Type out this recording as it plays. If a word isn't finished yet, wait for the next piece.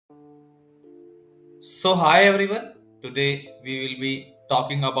So, hi everyone. Today we will be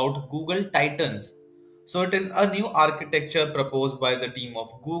talking about Google Titans. So, it is a new architecture proposed by the team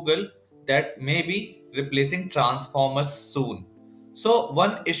of Google that may be replacing transformers soon. So,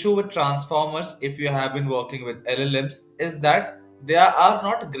 one issue with transformers, if you have been working with LLMs, is that they are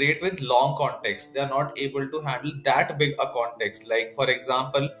not great with long context. They are not able to handle that big a context. Like, for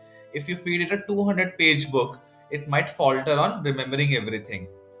example, if you feed it a 200-page book, it might falter on remembering everything.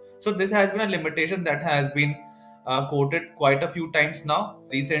 So this has been a limitation that has been quoted quite a few times now.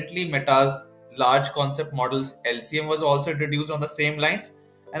 Recently, Meta's large concept models LCM was also introduced on the same lines,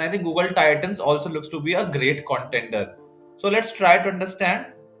 and I think Google Titans also looks to be a great contender. So let's try to understand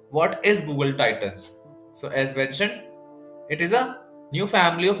what is Google Titans. So as mentioned, it is a new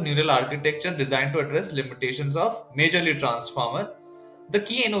family of neural architecture designed to address limitations of majorly transformer. The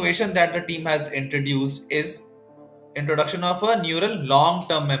key innovation that the team has introduced is introduction of a neural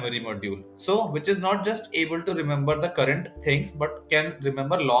long-term memory module, so which is not just able to remember the current things but can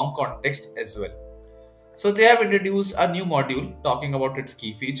remember long context as well. So they have introduced a new module talking about its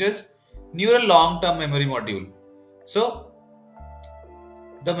key features. Neural long-term memory module. So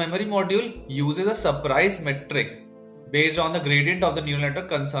the memory module uses a surprise metric based on the gradient of the neural network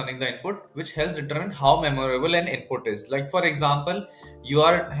concerning the input, which helps determine how memorable an input is. Like for example, you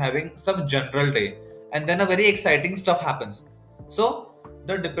are having some general day and then a very exciting stuff happens. So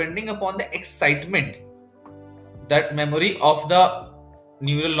the depending upon the excitement, that memory of the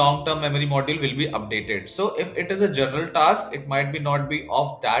neural long-term memory module will be updated. So if it is a general task, it might be not be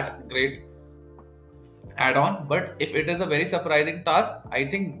of that great add-on, but if it is a very surprising task, I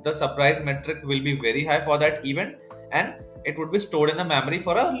think the surprise metric will be very high for that event, and it would be stored in the memory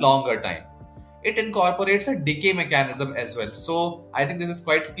for a longer time. It incorporates a decay mechanism as well, so I think this is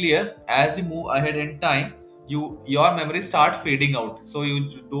quite clear. As you move ahead in time, your memory start fading out, so you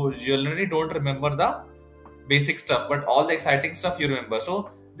generally don't remember the basic stuff, but all the exciting stuff you remember.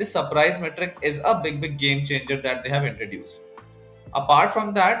 So this surprise metric is a big game changer that they have introduced. Apart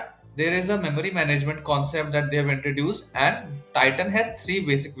from that, there is a memory management concept that they have introduced, and Titan has three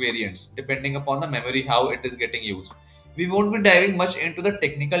basic variants depending upon the memory how it is getting used. We won't be diving much into the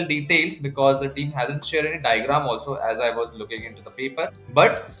technical details because the team hasn't shared any diagram also as I was looking into the paper,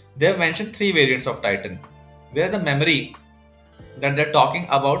 but they have mentioned three variants of Titan where the memory that they're talking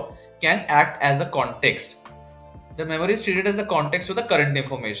about can act as a context. The memory is treated as a context to the current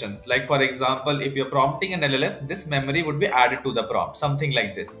information. Like for example, if you're prompting an LLM, this memory would be added to the prompt, something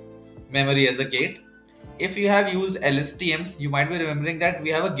like this. Memory as a gate. If you have used LSTMs, you might be remembering that we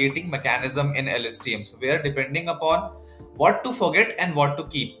have a gating mechanism in LSTMs where depending upon what to forget and what to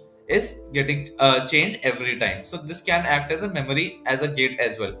keep is getting changed every time. So this can act as a memory as a gate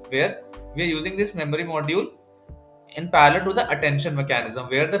as well, where we are using this memory module in parallel to the attention mechanism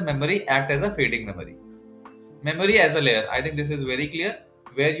where the memory act as a fading memory. Memory as a layer. I think this is very clear,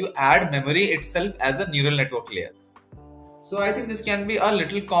 where you add memory itself as a neural network layer. So I think this can be a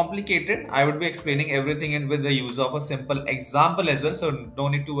little complicated. I would be explaining everything in with the use of a simple example as well. So no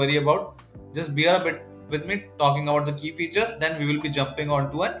need to worry about. Just bear a bit with me talking about the key features. Then we will be jumping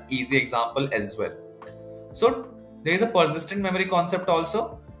on to an easy example as well. So there is a persistent memory concept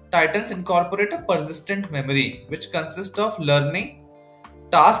also. Titans incorporate a persistent memory which consists of learning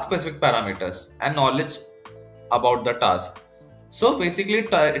task specific parameters and knowledge about the task. So basically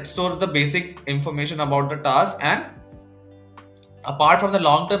it stores the basic information about the task, and apart from the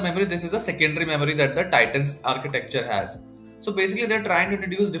long-term memory, this is a secondary memory that the Titans architecture has. So basically they're trying to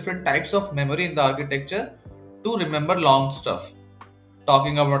introduce different types of memory in the architecture to remember long stuff.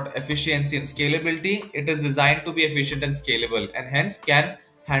 Talking about efficiency and scalability, it is designed to be efficient and scalable and hence can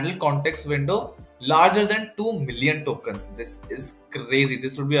handle context window larger than 2 million tokens. This is crazy.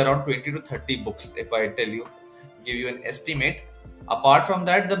 This would be around 20 to 30 books if I tell you, give you an estimate. Apart from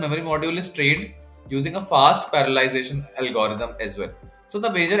that, the memory module is trained using a fast parallelization algorithm as well. So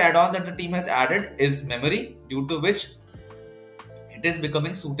the major add-on that the team has added is memory, due to which it is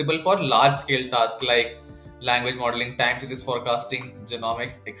becoming suitable for large scale tasks like language modeling, time series forecasting,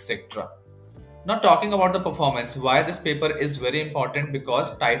 genomics, etc. Now talking about the performance, why this paper is very important,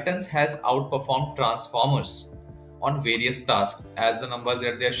 because Titans has outperformed transformers on various tasks as the numbers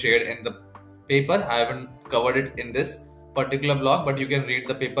that they are shared in the paper. I haven't covered it in this particular blog, but you can read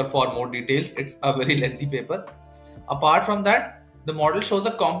the paper for more details. It's a very lengthy paper. Apart from that, the model shows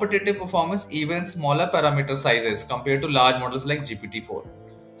a competitive performance even in smaller parameter sizes compared to large models like GPT-4.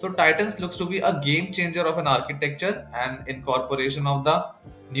 So Titans looks to be a game changer of an architecture, and incorporation of the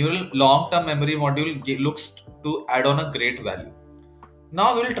neural long-term memory module looks to add on a great value.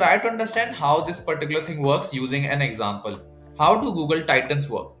 Now we will try to understand how this particular thing works using an example. How do Google Titans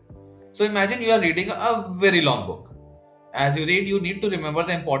work? So imagine you are reading a very long book. As you read, you need to remember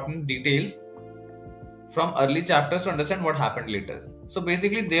the important details from early chapters to understand what happened later. So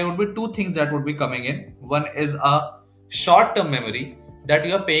basically, there would be two things that would be coming in. One is a short-term memory, that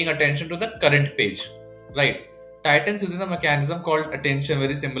you are paying attention to the current page, right? Titans using a mechanism called attention,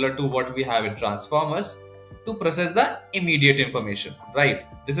 very similar to what we have in Transformers, to process the immediate information, right?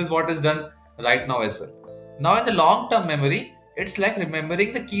 This is what is done right now as well. Now in the long-term memory, it's like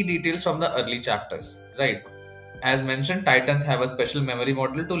remembering the key details from the early chapters, right? As mentioned, Titans have a special memory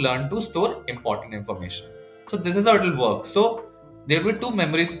model to learn to store important information. So this is how it will work. So there will be two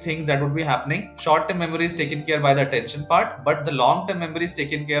memory things that would be happening. Short-term memory is taken care by the attention part, but the long-term memory is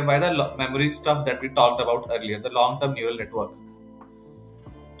taken care by the memory stuff that we talked about earlier, the long-term neural network.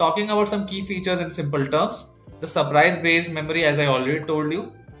 Talking about some key features in simple terms, the surprise-based memory, as I already told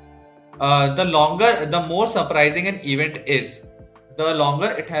you, the more surprising an event is, the longer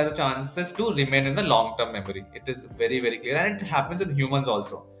it has a chances to remain in the long-term memory. It is very, very clear, and it happens in humans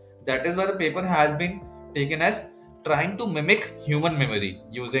also. That is why the paper has been taken as trying to mimic human memory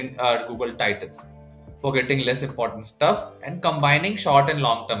using Google Titans, forgetting less important stuff and combining short and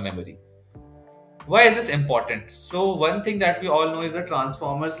long-term memory. Why is this important? So one thing that we all know is that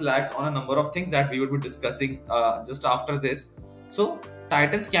Transformers lacks on a number of things that we will be discussing just after this. So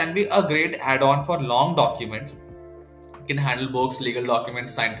Titans can be a great add-on for long documents. It can handle books, legal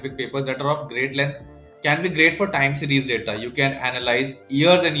documents, scientific papers that are of great length. Can be great for time series data. You can analyze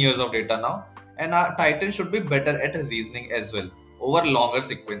years and years of data now. And our Titan should be better at reasoning as well over longer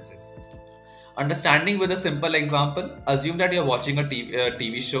sequences. Understanding with a simple example, assume that you're watching a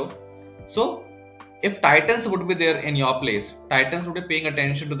TV show. So if Titans would be there in your place, Titans would be paying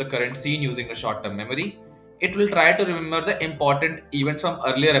attention to the current scene using the short-term memory. It will try to remember the important events from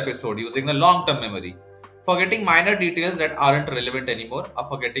earlier episode using the long-term memory, forgetting minor details that aren't relevant anymore, a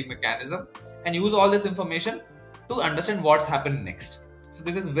forgetting mechanism, and use all this information to understand what's happened next. So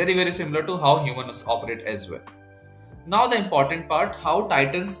this is very, very similar to how humans operate as well. Now the important part, how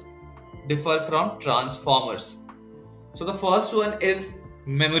Titans differ from Transformers. So the first one is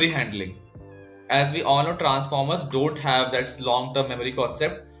memory handling. As we all know, Transformers don't have that long-term memory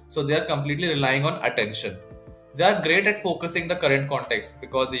concept, so they are completely relying on attention. They are great at focusing the current context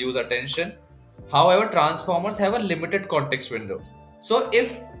because they use attention. However, Transformers have a limited context window. So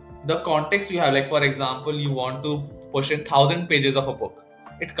if the context you have, like for example, you want to push in 1000 pages of a book,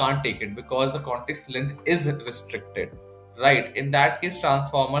 it can't take it because the context length is restricted, right? In that case,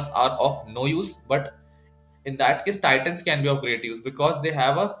 Transformers are of no use, but in that case, Titans can be of great use because they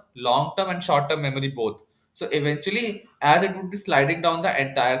have a long-term and short-term memory both. So eventually, as it would be sliding down the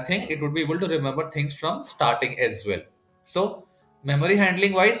entire thing, it would be able to remember things from starting as well. So memory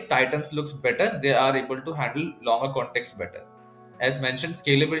handling wise, Titans looks better. They are able to handle longer context better. As mentioned,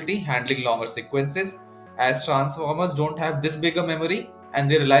 scalability, handling longer sequences. As Transformers don't have this big a memory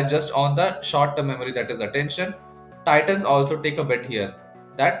and they rely just on the short-term memory, that is attention. Titans also take a bet here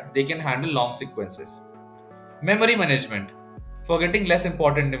that they can handle long sequences. Memory management, forgetting less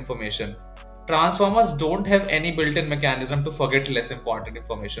important information. Transformers don't have any built-in mechanism to forget less important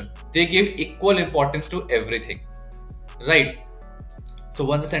information. They give equal importance to everything, right? So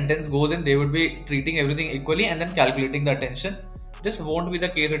once a sentence goes in, they would be treating everything equally and then calculating the attention. This won't be the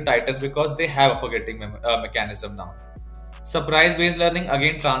case with Titans because they have a forgetting mechanism now. Surprise-based learning,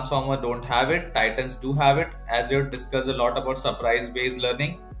 again Transformers don't have it, Titans do have it. As we have discussed a lot about surprise-based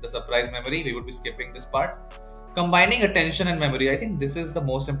learning, the surprise memory, we would be skipping this part. Combining attention and memory, I think this is the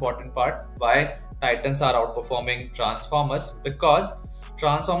most important part why Titans are outperforming Transformers, because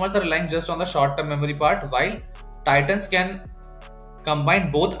Transformers are relying just on the short-term memory part while Titans can combine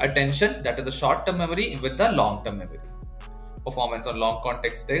both attention, that is the short-term memory, with the long-term memory. Performance on long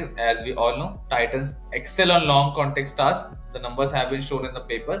context days, as we all know, Titans excel on long context tasks. The numbers have been shown in the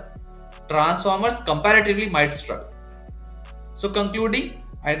paper. Transformers comparatively might struggle. So concluding,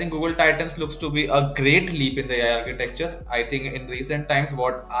 I think Google Titans looks to be a great leap in the AI architecture. I think in recent times,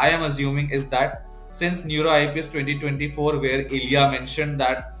 what I am assuming is that since Neuro IPS 2024, where Ilya mentioned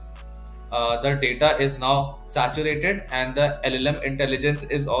that the data is now saturated and the LLM intelligence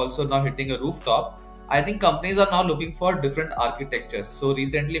is also now hitting a rooftop, I think companies are now looking for different architectures. So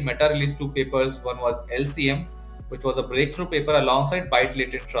recently Meta released two papers. One was LCM, which was a breakthrough paper alongside byte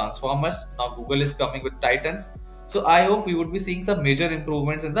latent transformers. Now Google is coming with Titans. So I hope we would be seeing some major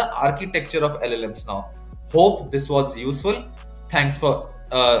improvements in the architecture of LLMs now. Hope this was useful. Thanks for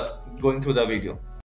going through the video.